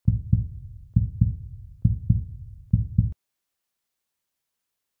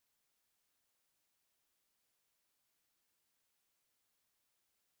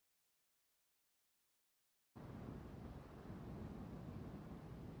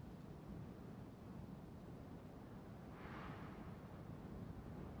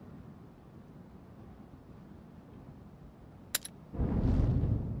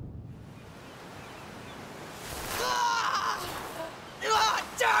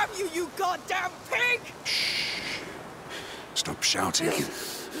Damn you, you goddamn pig! Shh. Stop shouting.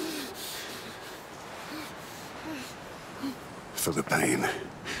 For the pain.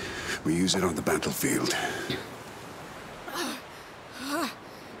 We use it on the battlefield.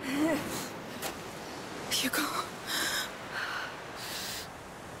 Hugo.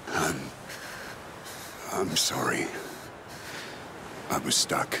 I'm sorry. I was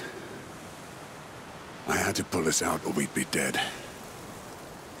stuck. I had to pull us out or we'd be dead.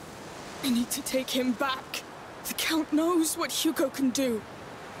 We need to take him back. The Count knows what Hugo can do.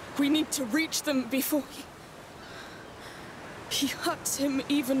 We need to reach them before he hurts him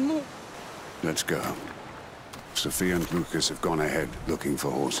even more. Let's go. Sophia and Lucas have gone ahead looking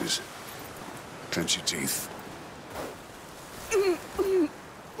for horses. Clench your teeth.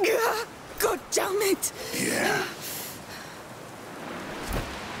 God damn it! Yeah.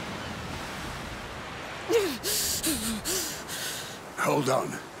 Hold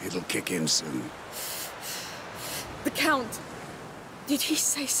on. It'll kick in soon. The Count. Did he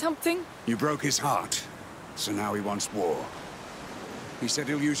say something? You broke his heart, so now he wants war. He said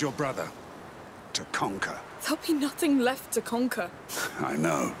he'll use your brother to conquer. There'll be nothing left to conquer. I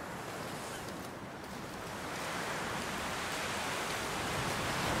know.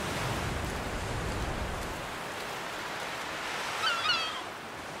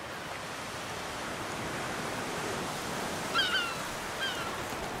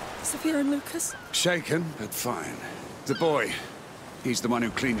 Sophia and Lucas? Shaken, but fine. The boy, he's the one who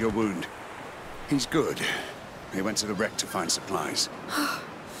cleaned your wound. He's good. He went to the wreck to find supplies.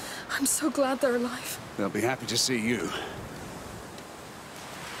 I'm so glad they're alive. They'll be happy to see you.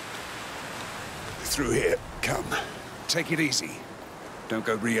 Through here. Come. Take it easy. Don't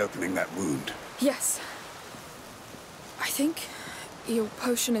go reopening that wound. Yes. I think your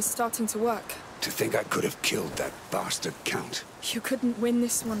potion is starting to work. To think I could have killed that bastard Count. You couldn't win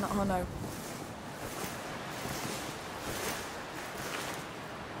this one, Arno.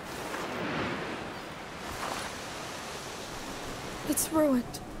 It's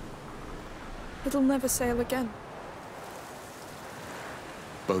ruined. It'll never sail again.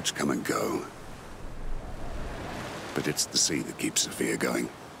 Boats come and go. But it's the sea that keeps Sophia going.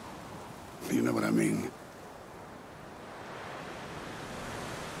 You know what I mean?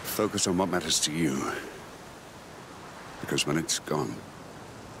 Focus on what matters to you. Because when it's gone...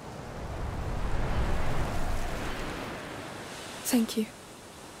 Thank you.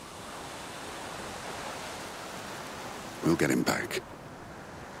 We'll get him back.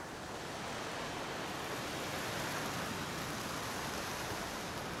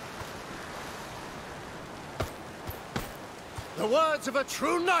 The words of a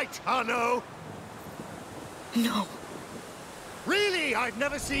true knight, Arno! No. Really, I've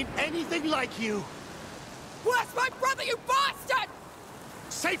never seen anything like you. Where's my brother, you bastard?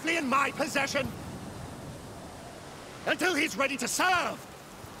 Safely in my possession. Until he's ready to serve.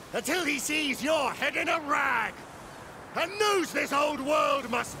 Until he sees your head in a rag. And knows this old world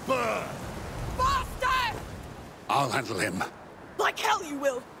must burn. Bastard! I'll handle him. Like hell you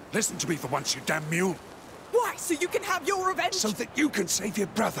will. Listen to me for once, you damn mule. Why, so you can have your revenge? So that you can save your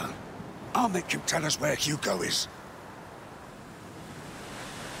brother. I'll make you tell us where Hugo is.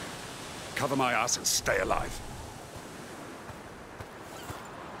 Cover my ass and stay alive.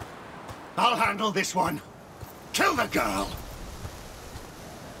 I'll handle this one. Kill the girl!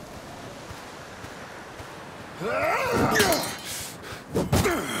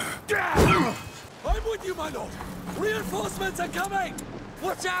 I'm with you, my lord! Reinforcements are coming!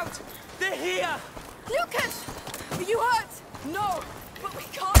 Watch out! They're here! Lucas! Are you hurt? No, but we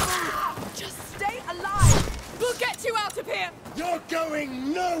can't move. Just stay alive. We'll get you out of here. You're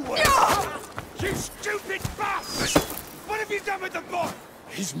going nowhere! You stupid bastard! What have you done with the boy?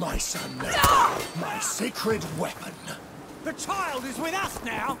 He's my son now. My sacred weapon. The child is with us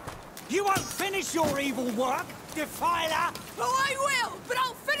now. You won't finish your evil work, defiler! Oh, I will, but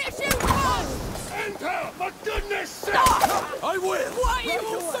I'll finish you first! Enter, for goodness sake! I will! Why are you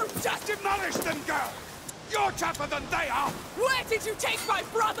all so Just demolish them, girl! You're tougher than they are! Where did you take my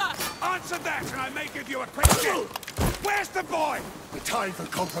brother? Answer that and I may give you a quick kill! Where's the boy? The time for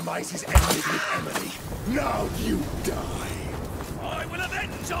compromise is ended with Emily. Now you die. I will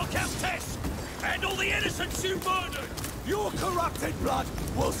avenge your countess! And all the innocents you murdered! Your corrupted blood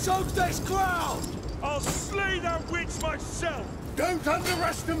will soak this ground! I'll slay that witch myself! Don't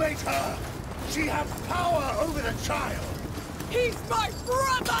underestimate her! She has power over the child! He's my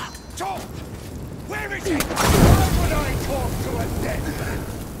brother! Talk! Where is he? Why would I talk to a dead man?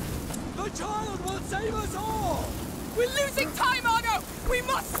 The child will save us all! We're losing time, Arno! We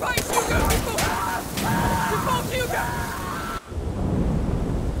must fight Hugo before Hugo!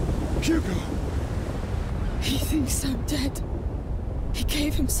 Hugo! He thinks I'm dead. He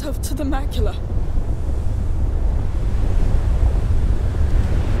gave himself to the macula.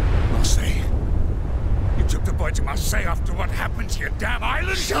 Marseille. You took the boy to Marseille after what happened to your damn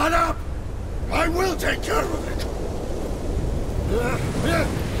island? Shut up! I will take care of it!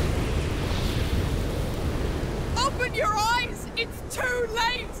 Open your eyes! It's too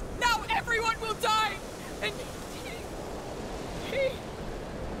late! Now everyone will die! And he...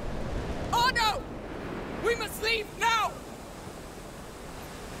 Oh no! We must leave now!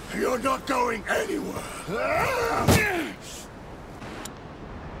 You're not going anywhere!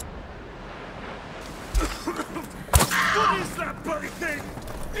 What is that bloody thing?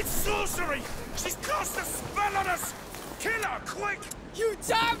 It's sorcery! She's cast a spell on us! Kill her, quick! You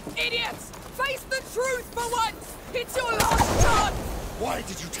damn idiots! Face the truth for once! It's your last chance! Why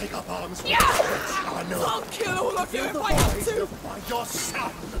did you take up arms? Yeah! I know. I'll kill all of you You're if the I have boy to! by your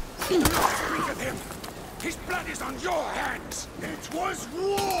son! Speak of him! His blood is on your hands! It was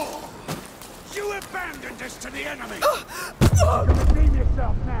war! You abandoned us to the enemy! Oh. Redeem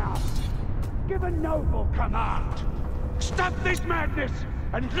yourself now! Give a noble command! Stop this madness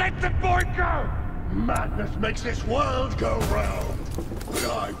and let the boy go! Madness makes this world go round, but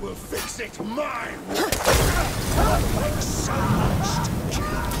I will fix it my way. So much to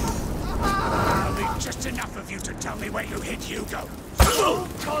kill. I'll need just enough of you to tell me where you hid Hugo. So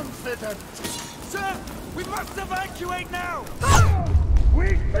confident! Sir, we must evacuate now!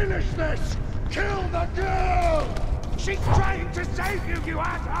 We finish this! Kill the girl! She's trying to save you, you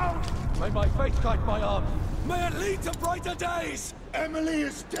asshole! May my faith guide my arm. May it lead to brighter days! Emily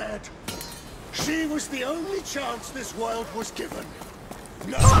is dead. She was the only chance this world was given.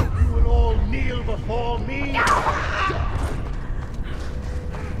 Now you will all kneel before me.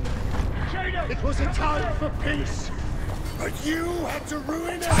 It was a time for peace, but you had to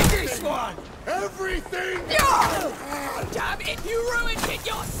ruin everything. This one! Everything! Damn it, you ruined it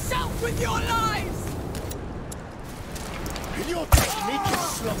yourself with your lies! Your technique is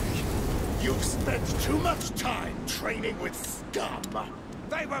sloppy. You've spent too much time training with scum.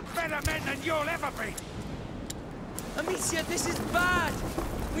 They were better men than you'll ever be! Amicia, this is bad!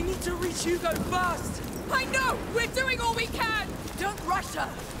 We need to reach Hugo fast! I know! We're doing all we can! Don't rush her!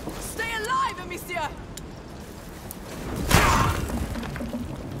 Stay alive, Amicia!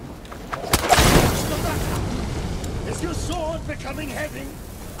 Is your sword becoming heavy?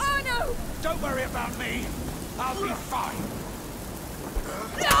 Oh no! Don't worry about me. I'll be fine.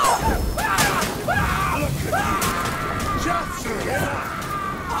 Just get up!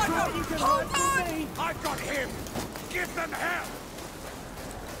 Oh no! Hold on! I've got him! Give them hell!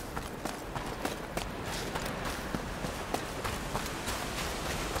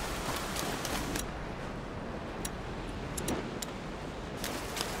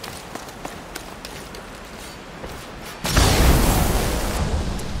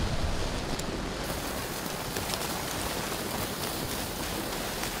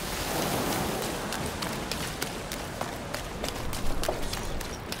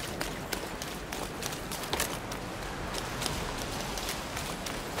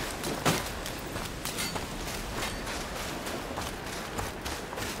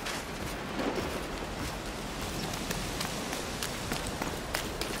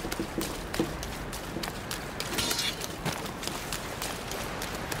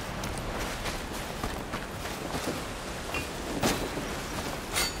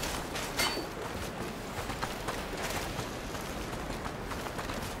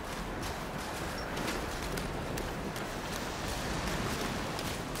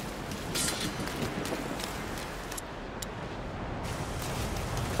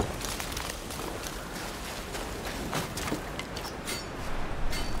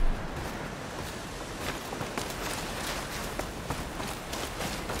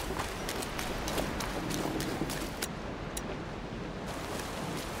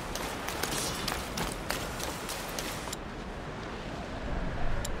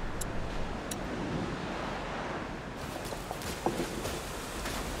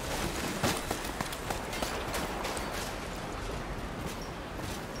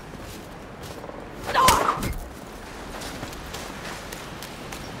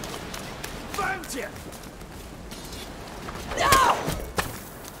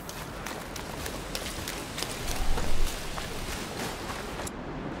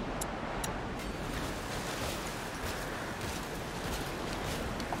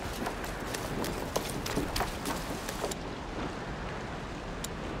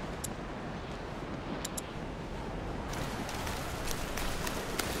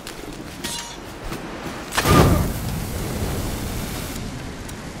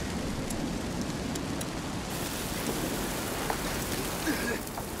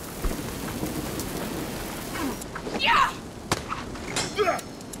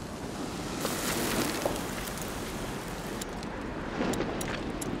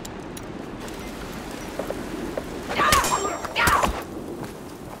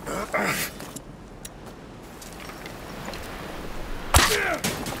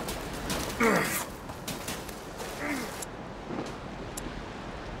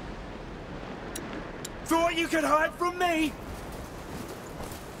 thought you could hide from me?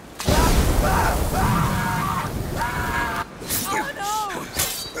 Oh no!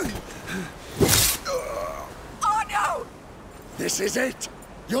 Oh no! This is it!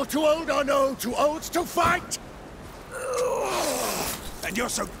 You're too old, or no, too old to fight! And you're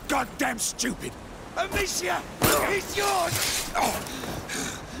so goddamn stupid! Amicia! He's yours!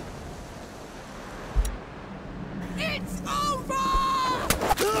 It's over!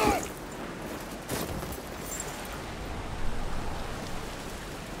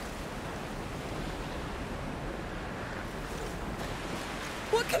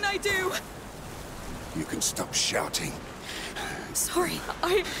 What can I do? You can stop shouting. Sorry,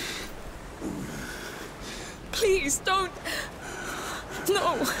 Please, don't...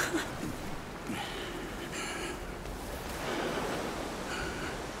 No.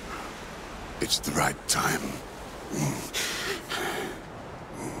 It's the right time.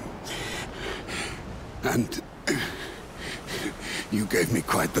 And you gave me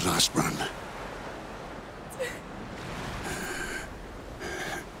quite the last run.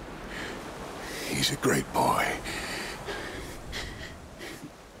 He's a great boy.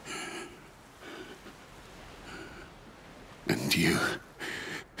 And you...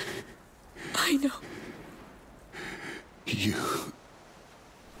 I know. You...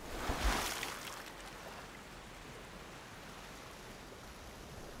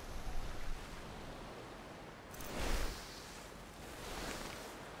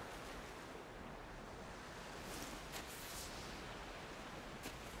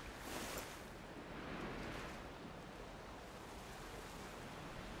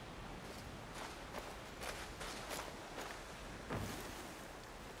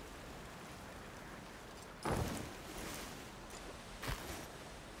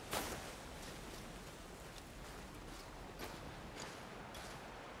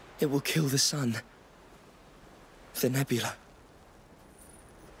 It will kill the sun. The nebula.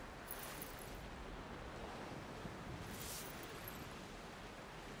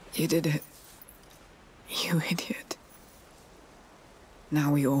 You did it. You idiot.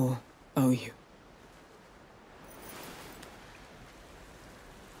 Now we all owe you.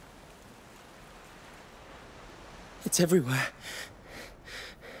 It's everywhere.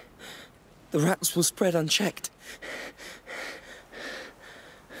 The rats will spread unchecked.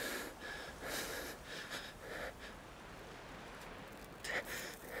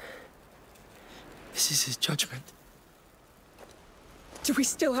 This is his judgment. Do we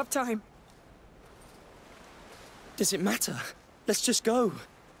still have time? Does it matter? Let's just go.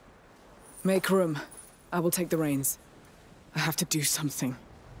 Make room. I will take the reins. I have to do something.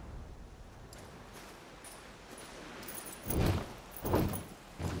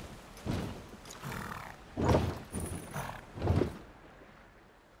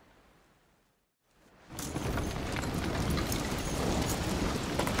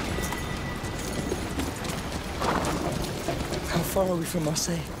 How far are we from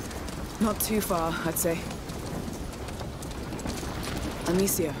Marseille? Not too far, I'd say.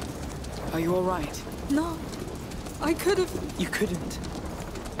 Amicia, are you all right? No. I could have... You couldn't.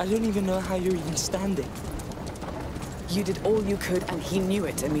 I don't even know how you're even standing. You did all you could, and he knew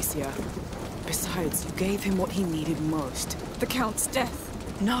it, Amicia. Besides, you gave him what he needed most. The Count's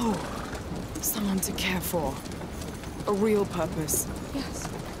death. No. Someone to care for. A real purpose. Yes.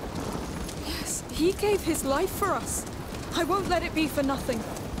 Yes, he gave his life for us. I won't let it be for nothing.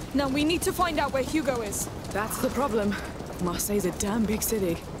 Now we need to find out where Hugo is. That's the problem. Marseille's a damn big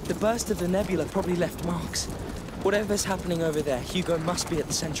city. The burst of the nebula probably left marks. Whatever's happening over there, Hugo must be at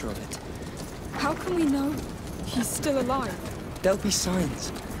the center of it. How can we know he's still alive? There'll be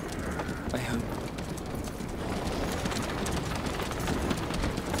signs. I hope.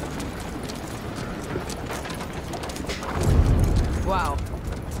 Wow.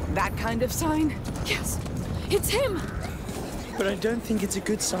 That kind of sign? Yes. It's him! But I don't think it's a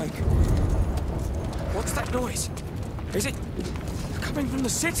good sign. What's that noise? Is it coming from the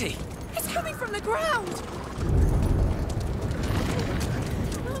city? It's coming from the ground!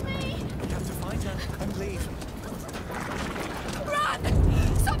 Mummy! We have to find her and leave. Run!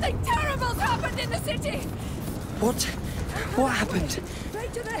 Something terrible's happened in the city! What? What happened?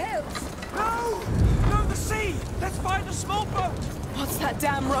 Straight to the hills! No! No, the sea! Let's find a small boat! What's that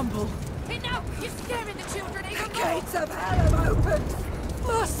damn rumble? Enough! You're scaring the children even The more! gates of hell have opened!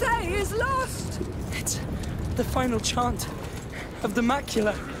 Marseille is lost! It's the final chant of the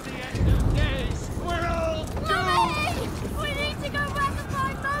macula. We're all Mummy! We need to go back and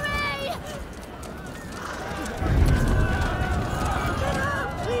find Mummy! Get up!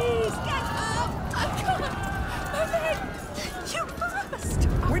 Please, get up! I can't! Mummy! You must!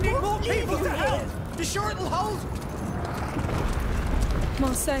 We need more people to help! You sure it'll hold?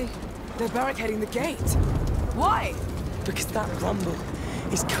 Marseille, they're barricading the gate. Why? Because that rumble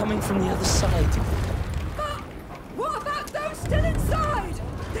is coming from the other side. What about those still inside?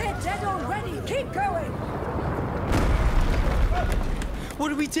 They're dead already. Keep going. What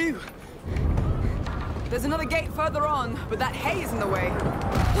do we do? There's another gate further on, but that hay is in the way.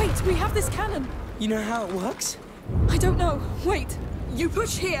 Wait, we have this cannon. You know how it works? I don't know. Wait, you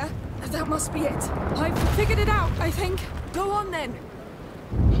push here. That must be it. I've figured it out, I think. Go on then.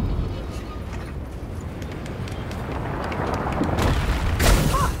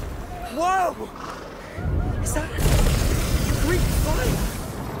 Whoa! Is that Greek fire?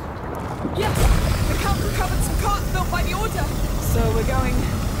 Yes, the Count recovered some carts built by the Order. So we're going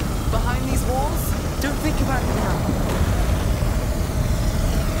behind these walls? Don't think about it now.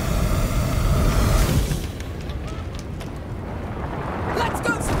 Let's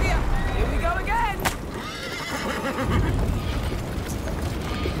go, Sophia! Here we go again!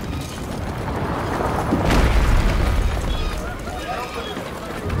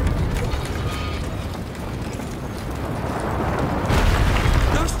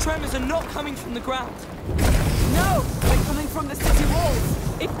 Those tremors are not coming from the ground. No, they're coming from the city walls.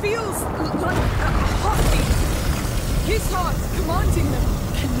 It feels like a heartbeat. His heart commanding them.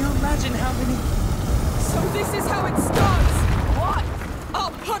 Can you imagine how many... So this is how it starts. What?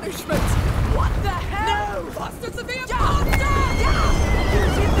 Our punishment. What the hell? No! Faster, Sophia! Faster! Yeah!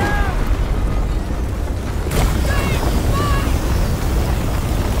 Use it now! Stay! Fight!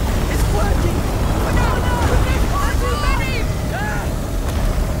 It's working! No! There's far too many!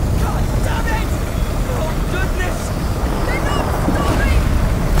 God damn it! Oh, goodness! They're not stopping!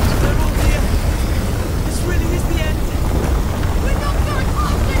 They're all here. This really is the end. We're not going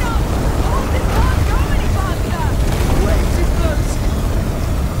fast enough! Oh, this can't go any faster! Way too close.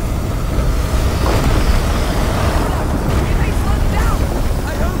 It may slow down!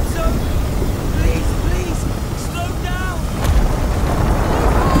 I hope so. Please, slow down.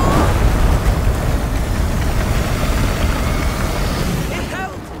 It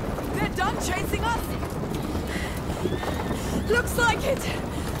held! They're done chasing us! Looks like it!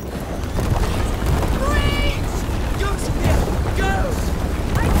 Reach! Go, Sophia, go!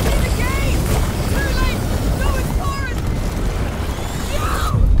 I see the gate! Too late! Go as far as... No!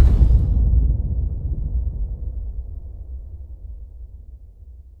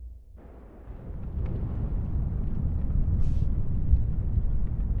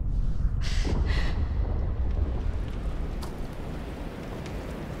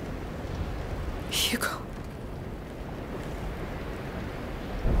 Hugo.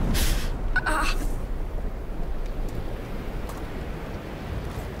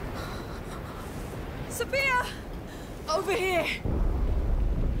 Sophia! Over here!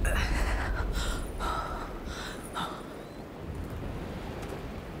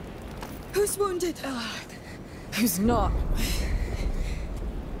 Who's wounded? Who's not?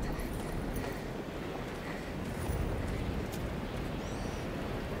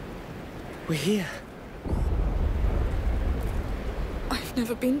 We're here. I've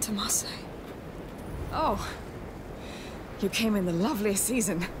never been to Marseille. Oh. You came in the loveliest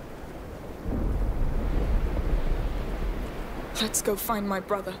season. Let's go find my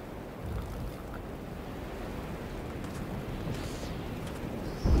brother.